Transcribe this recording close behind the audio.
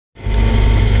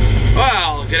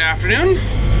Good afternoon.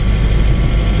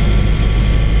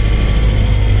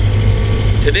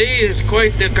 Today is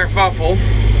quite the kerfuffle.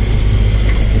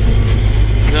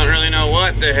 Don't really know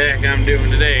what the heck I'm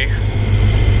doing today.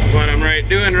 What I'm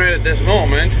doing right at this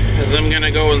moment is I'm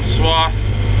gonna go and swath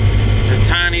a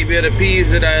tiny bit of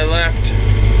peas that I left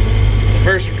the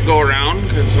first go around,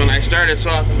 because when I started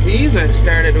swathing peas, I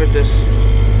started with this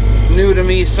new to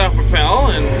me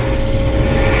self-propel, and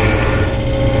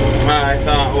I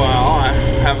thought, well, I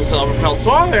have a self-propelled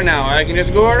swather now. I can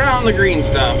just go around the green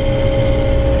stuff.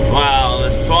 Well, the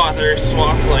swather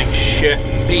swats like shit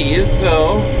in peas,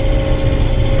 so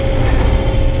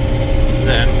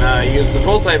then I use the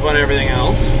full type on everything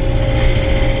else.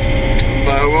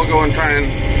 But we'll go and try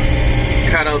and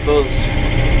cut out those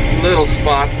little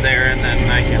spots there, and then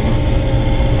I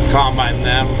can combine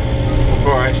them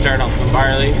before I start on some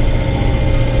barley.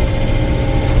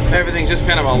 Everything's just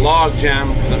kind of a log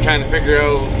jam because I'm trying to figure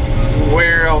out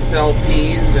where I'll sell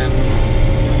peas and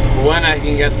when I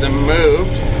can get them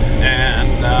moved.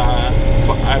 And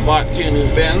I bought 2 new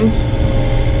bins,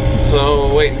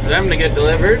 so waiting for them to get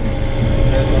delivered.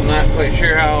 I'm not quite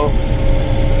sure how.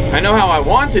 I know how I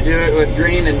want to do it with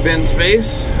green and bin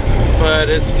space, but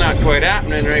it's not quite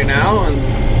happening right now, and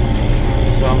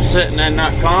so I'm sitting and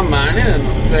not combining, and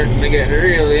I'm starting to get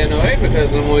really annoyed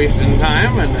because I'm wasting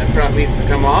time and the crop needs to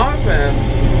come off. And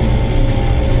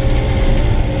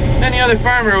any other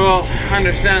farmer will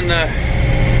understand the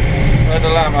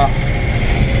dilemma.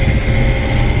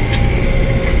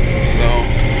 So,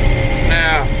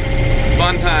 yeah,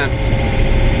 fun times.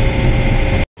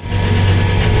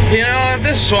 You know, if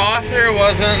this swather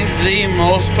wasn't the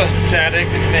most pathetic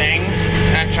thing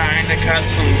at trying to cut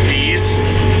some peas,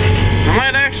 I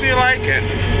might actually like it.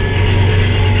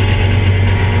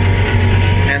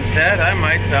 Instead, I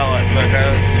might sell it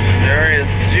because there is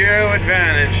zero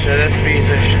advantage to this piece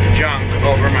of junk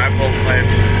over my pull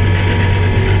pipes.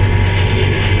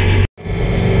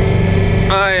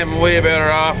 I am way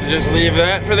better off to just leave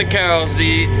that for the cows to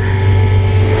eat.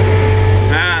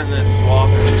 Man, this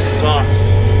swather sucks.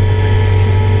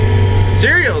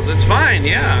 Cereals, it's fine,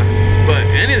 yeah, but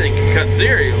anything can cut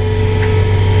cereals.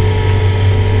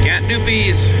 Can't do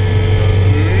peas.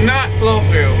 Does not flow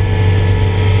through.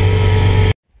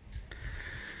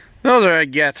 The older I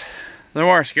get, the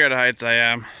more scared of heights I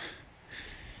am.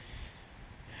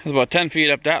 I was about 10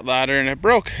 feet up that ladder and it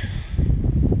broke.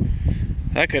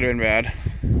 That could have been bad.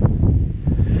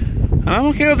 I'm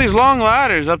okay with these long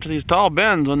ladders up to these tall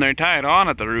bins when they're tied on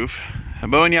at the roof.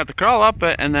 But when you have to crawl up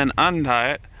it and then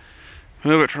untie it,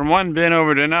 move it from one bin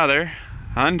over to another,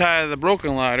 untie the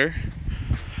broken ladder,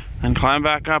 and climb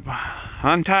back up,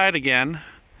 untie it again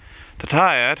to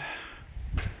tie it.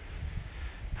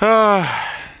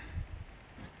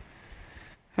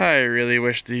 I really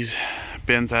wish these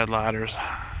bins had ladders.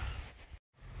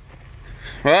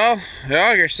 Well, the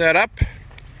auger's set up.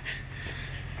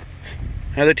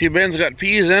 The other 2 bins got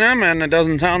peas in them, and it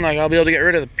doesn't sound like I'll be able to get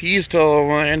rid of the peas till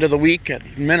the end of the week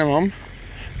at minimum.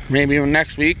 Maybe even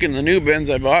next week, and the new bins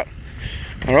I bought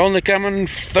are only coming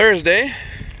Thursday.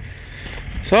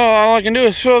 So all I can do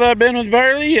is fill that bin with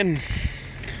barley, and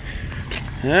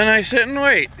then I sit and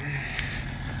wait.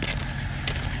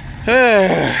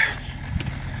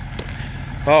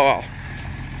 Oh well.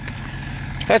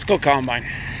 Let's go combine.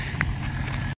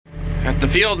 At the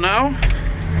field now.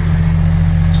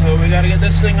 So we gotta get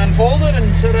this thing unfolded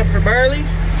and set up for barley. So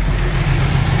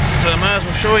I might as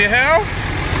well show you how.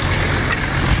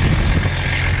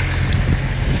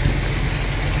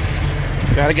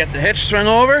 Gotta get the hitch swung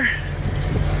over.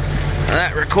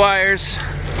 That requires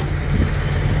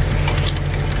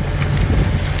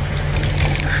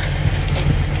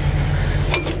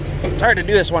it's hard to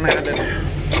do this one-handed.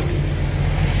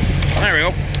 There we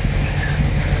go.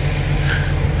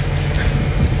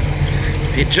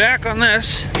 If you jack on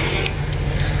this,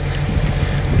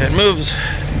 it moves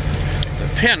the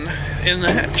pin in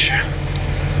the hitch.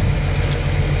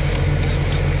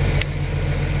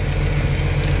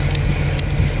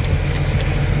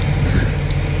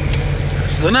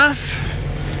 That's enough.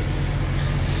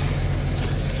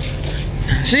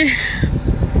 See?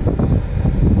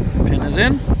 Pin is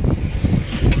in.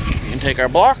 We can take our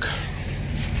block.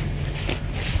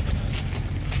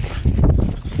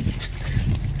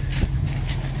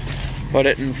 Put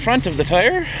it in front of the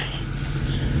tire.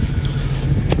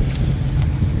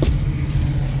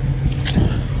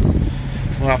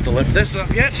 We'll have to lift this up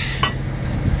yet.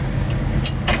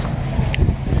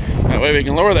 That way we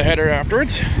can lower the header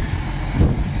afterwards.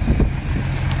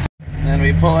 Then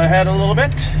we pull ahead a little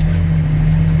bit.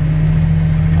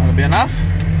 That'll be enough.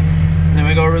 Then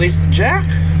we go release the jack.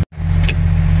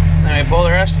 Then I pull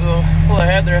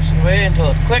ahead the rest of the way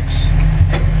until it clicks.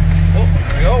 Oh,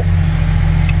 there we go.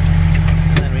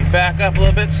 Then we back up a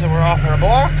little bit so we're off our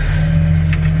block.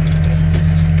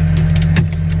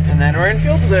 And then we're in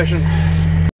fuel position.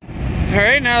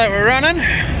 Alright, now that we're running,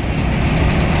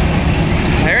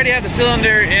 I already have the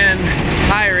cylinder in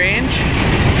high range.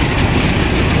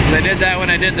 I did that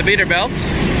when I did the beater belts.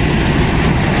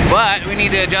 But we need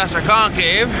to adjust our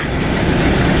concave.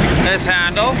 This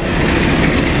handle.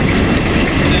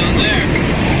 Down there.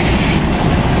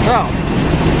 So.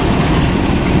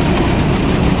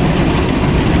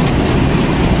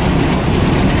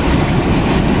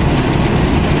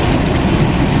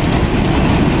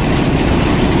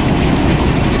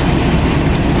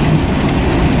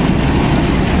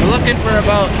 We're looking for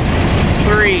about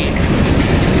 3.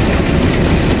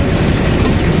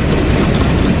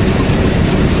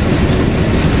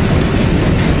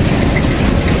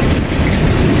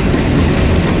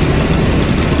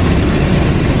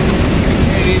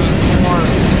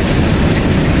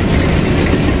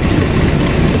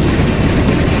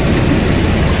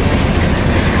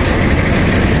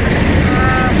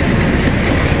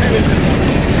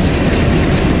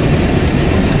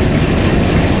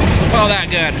 That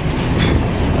good.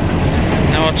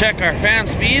 Now we'll check our fan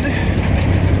speed.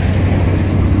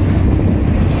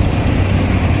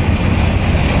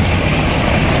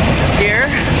 Here.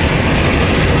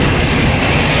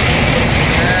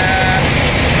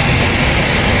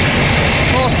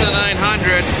 Close to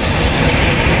 900.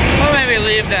 We'll maybe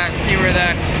leave that and see where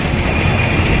that.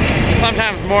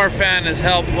 Sometimes more fan is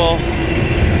helpful.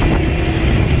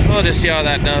 We'll just see how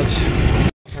that does.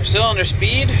 For cylinder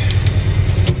speed,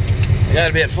 you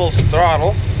gotta be at full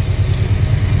throttle.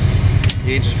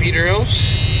 Gauge the feeder hose.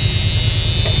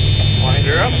 Wind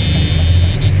her up.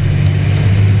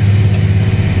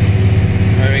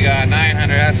 There we got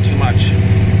 900, that's too much.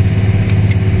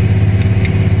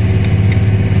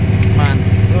 Come on,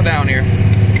 slow down here.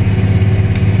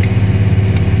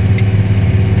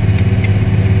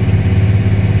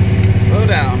 Slow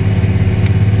down.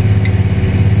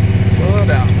 Slow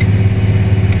down.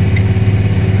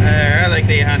 There, I like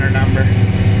the 800 number.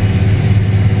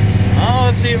 Oh,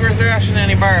 let's see if we're thrashing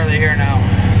any barley here now.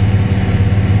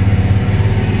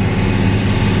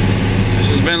 This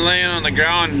has been laying on the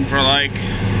ground for like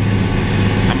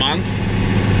a month,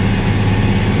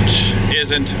 which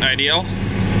isn't ideal.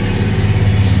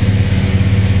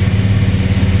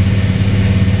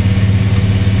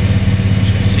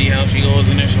 Let's see how she goes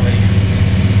initially.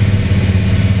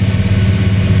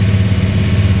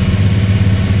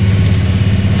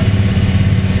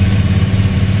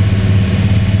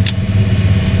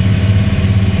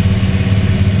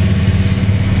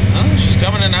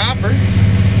 Coming in the hopper.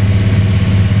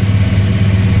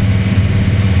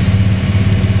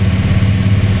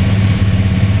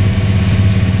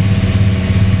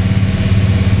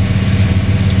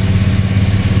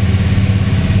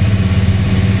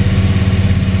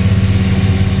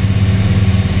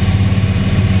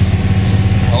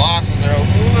 The losses are a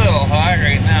little high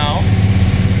right now,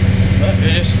 but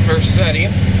it is first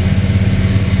setting.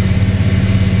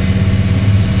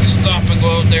 Stop and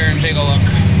go out there and take a look.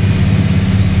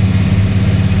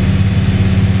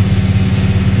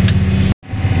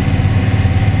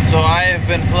 So I have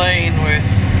been playing with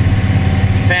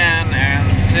fan and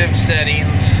sieve settings,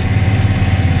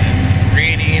 and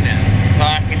reading and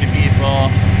talking to people,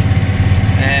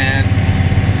 and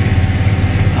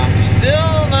I'm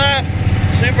still not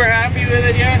super happy with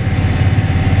it yet.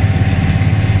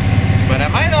 But I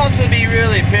might also be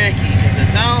really picky, because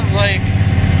it sounds like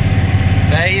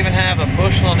they even have a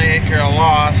bushel an acre of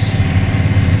loss.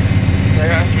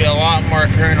 There has to be a lot more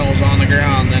kernels on the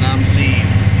ground than I'm seeing.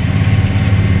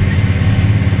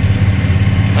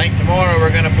 I think tomorrow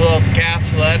we're going to pull out the calf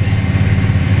sled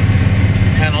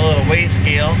and a little weigh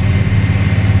scale,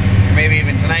 or maybe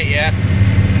even tonight yet,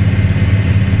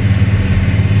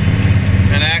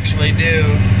 and actually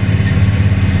do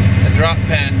a drop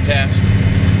pen test.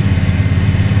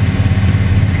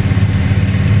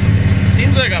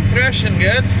 Seems like I'm threshing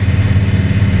good.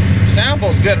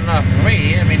 Sample's good enough for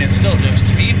me. I mean, it's still just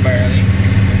feed barley.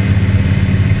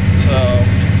 So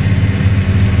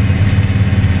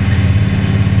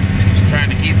trying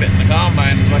to keep it in the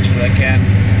combine as much as I can,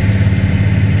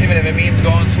 even if it means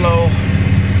going slow.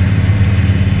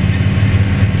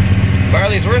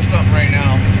 Barley's worth something right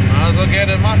now. Might as well get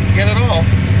it all.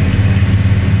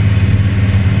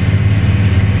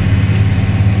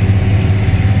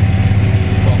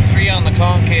 Well, 3 on the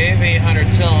concave,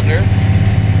 800 cylinder.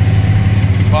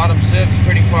 Bottom siev's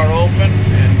pretty far open,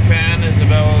 and fan is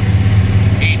about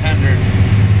 800.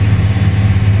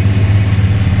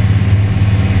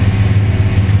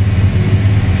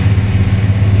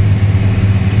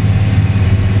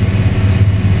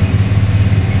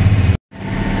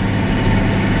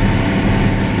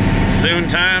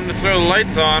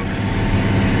 lights on.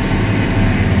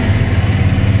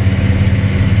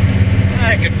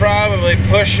 I could probably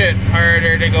push it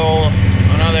harder to go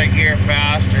another gear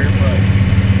faster, but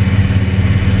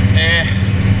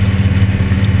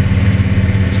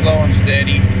slow and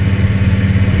steady.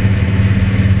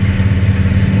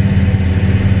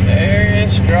 There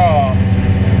is straw.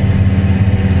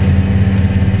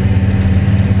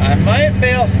 I might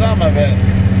bale some of it.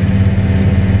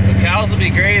 The cows will be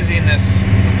grazing this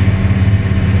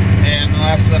in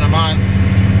less than a month.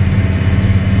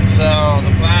 So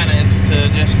the plan is to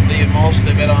just leave most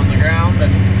of it on the ground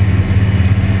and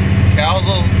cows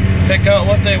will pick out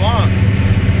what they want.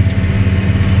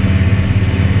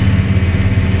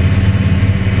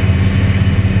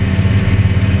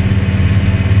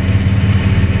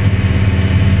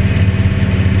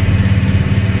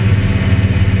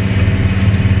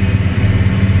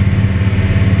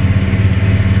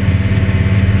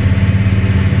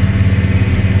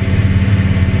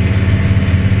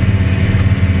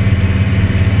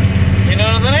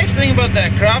 About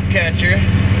that crop catcher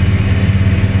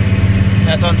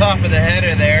that's on top of the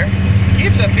header there,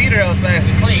 keeps the feeder house nice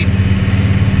and clean.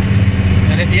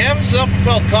 And if you have a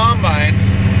self-propelled combine,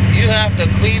 you have to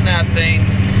clean that thing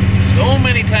so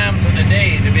many times in a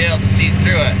day to be able to see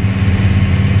through it.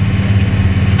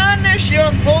 Not an issue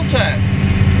on pull time.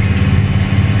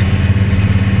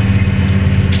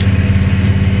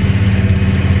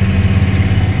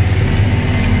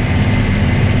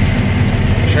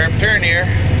 Sharp turn here.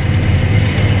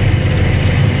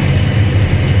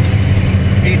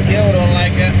 PTO don't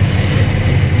like it.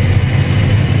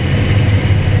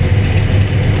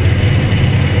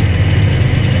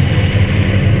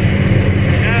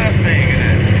 Just making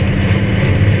it.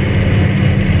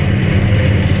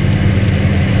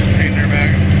 Straighten her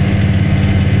back.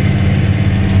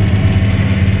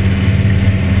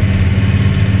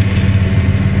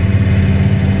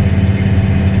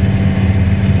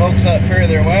 Folks out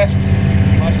further west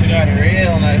must have got a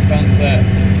real nice sunset.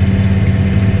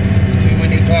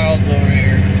 Clouds over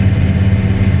here.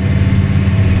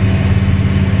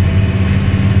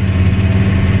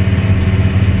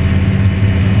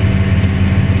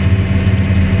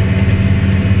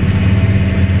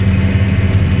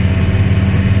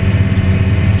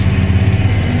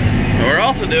 What we're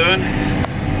also doing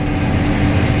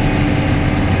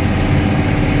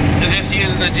is just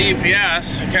using the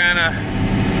GPS to kind of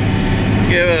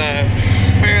give a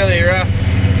fairly rough,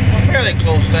 fairly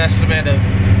close estimate of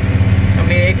how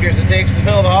many acres it takes to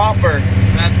fill the hopper.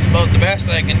 That's about the best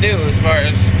I can do as far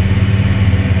as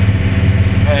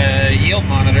yield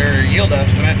monitor or yield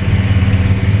estimate.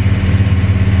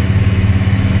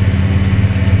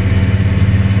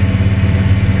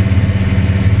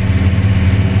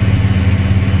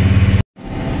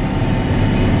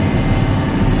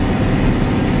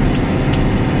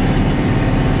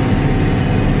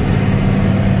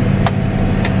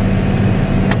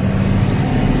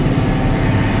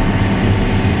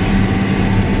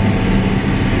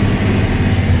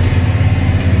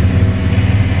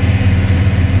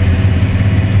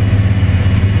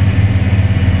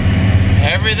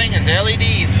 Everything is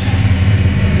LEDs.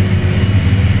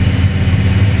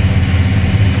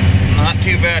 Not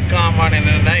too bad combining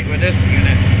in the night with this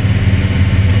unit.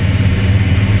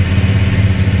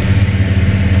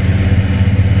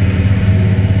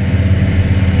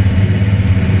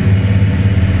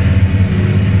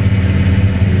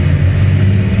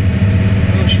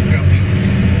 Oh, she's grumpy.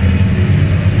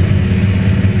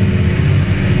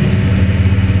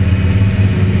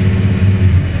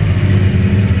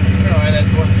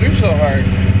 Through so hard.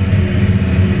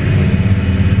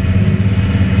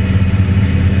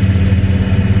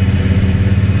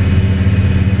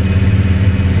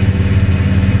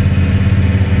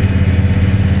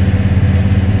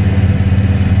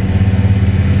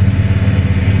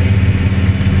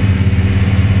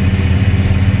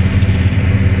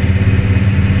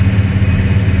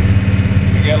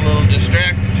 I got a little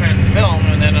distracted trying to film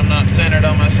and then I'm not centered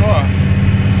on my swath.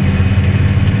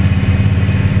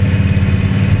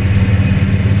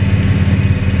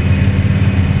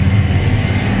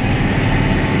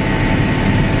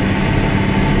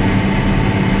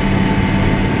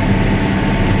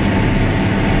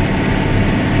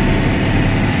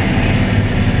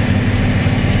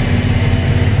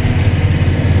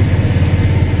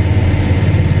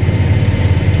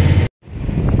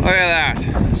 Look at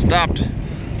that. Stopped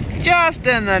just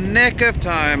in the nick of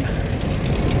time.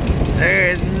 There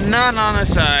is none on the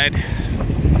side.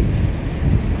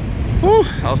 Whew,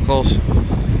 that was close.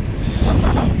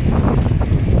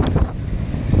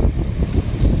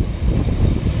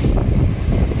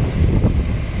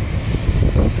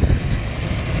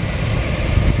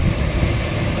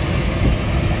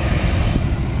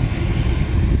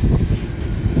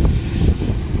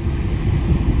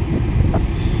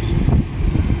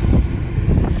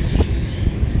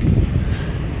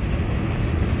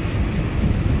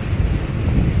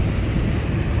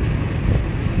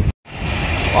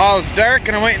 While it's dark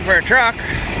and I'm waiting for a truck,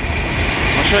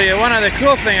 I'll show you one other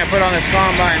cool thing I put on this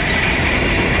combine.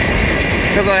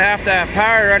 Because I have to have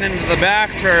power running to the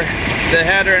back for the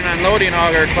header and unloading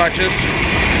auger clutches.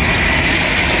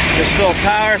 Just a little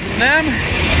power from them.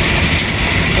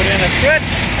 Put in a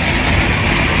switch.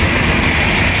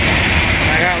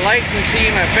 I got light to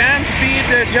see my fan speed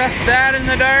to adjust that in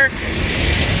the dark.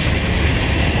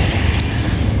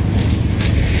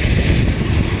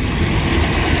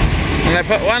 And I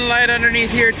put one light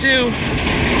underneath here too,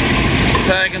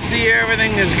 so I can see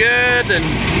everything is good, and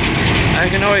I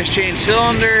can always change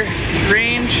cylinder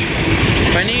range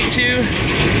if I need to.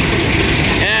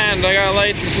 And I got a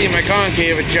light to see my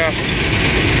concave adjust.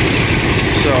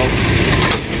 So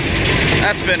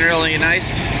that's been really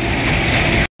nice.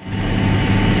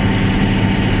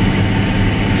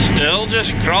 Still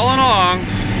just crawling along.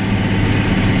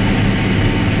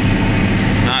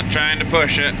 Not trying to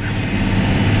push it.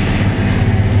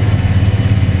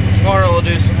 Tomorrow we'll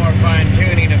do some more fine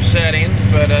tuning of settings,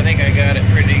 but I think I got it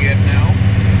pretty good now.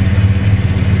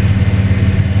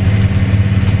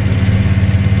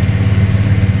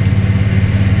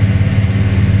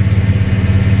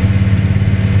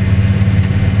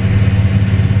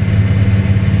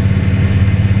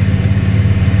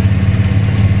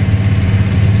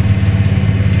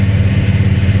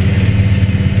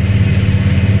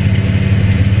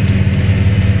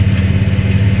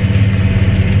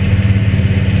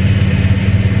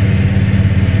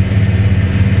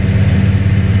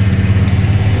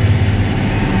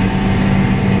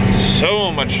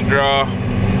 Draw.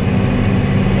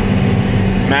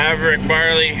 Maverick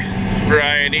barley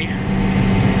variety.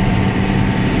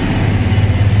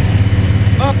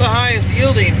 Not the highest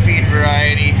yielding feed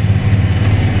variety,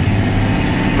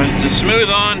 but it's a smooth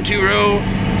on 2-row,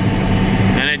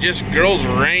 and it just grows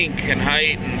rank in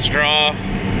height and straw.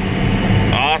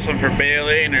 Awesome for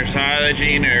baling or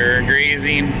silaging or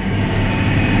grazing.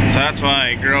 So that's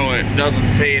why I grow it. It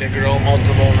doesn't pay to grow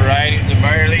multiple varieties of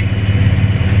barley.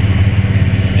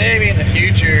 Maybe in the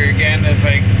future again if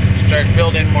I start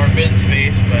building more bin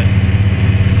space, but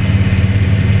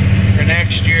for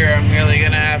next year I'm really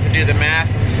gonna have to do the math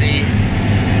and see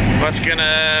what's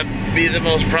gonna be the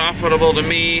most profitable to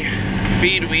me.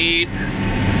 Feed wheat,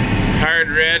 hard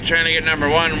red, trying to get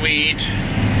 #1 wheat.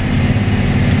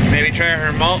 Maybe try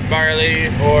for malt barley,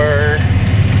 or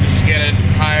just get a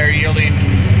higher yielding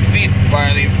wheat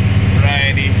barley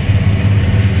variety.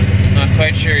 Not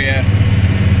quite sure yet.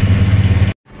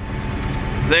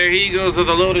 There he goes with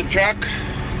a loaded truck.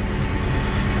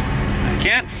 I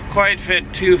can't quite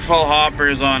fit 2 full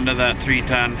hoppers onto that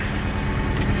 3-ton.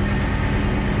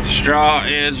 Straw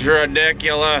is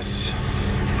ridiculous.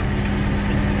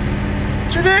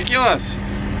 It's ridiculous.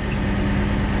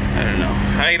 I don't know.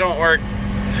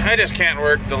 I just can't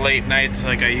work the late nights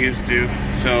like I used to.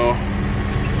 So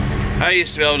I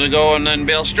used to be able to go and then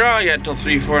bale straw yet till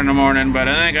 3, 4 in the morning, but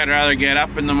I think I'd rather get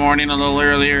up in the morning a little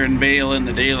earlier and bale in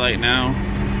the daylight now.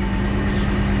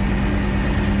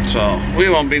 So we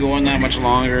won't be going that much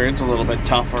longer. It's a little bit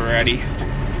tough already.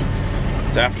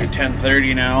 It's after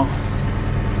 10:30 now.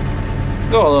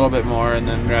 Go a little bit more and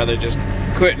then rather just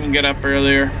quit and get up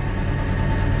earlier.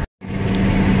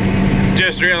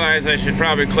 Just realized I should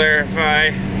probably clarify,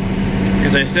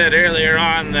 because I said earlier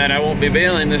on that I won't be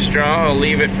baling this straw. I'll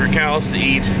leave it for cows to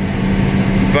eat.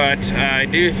 But I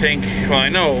do think, well, I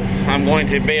know I'm going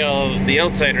to bale the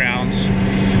outside rounds,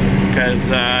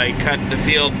 because I cut the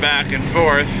field back and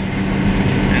forth,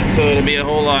 and so it'll be a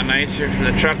whole lot nicer for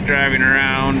the truck driving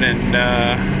around and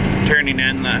turning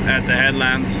in at the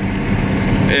headlands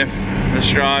if the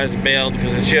straw is baled,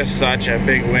 because it's just such a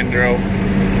big windrow.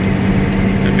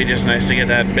 It'd be just nice to get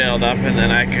that baled up, and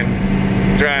then I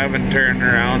can drive and turn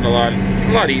around a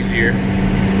lot easier.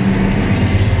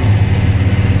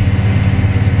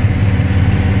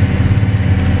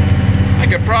 I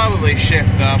could probably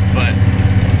shift up, but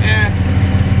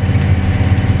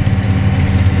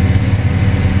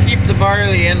keep the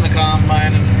barley in the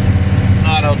combine and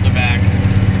not out the back.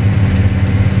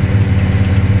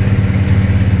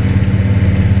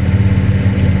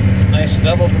 Nice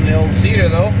stubble from the old cedar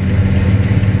though.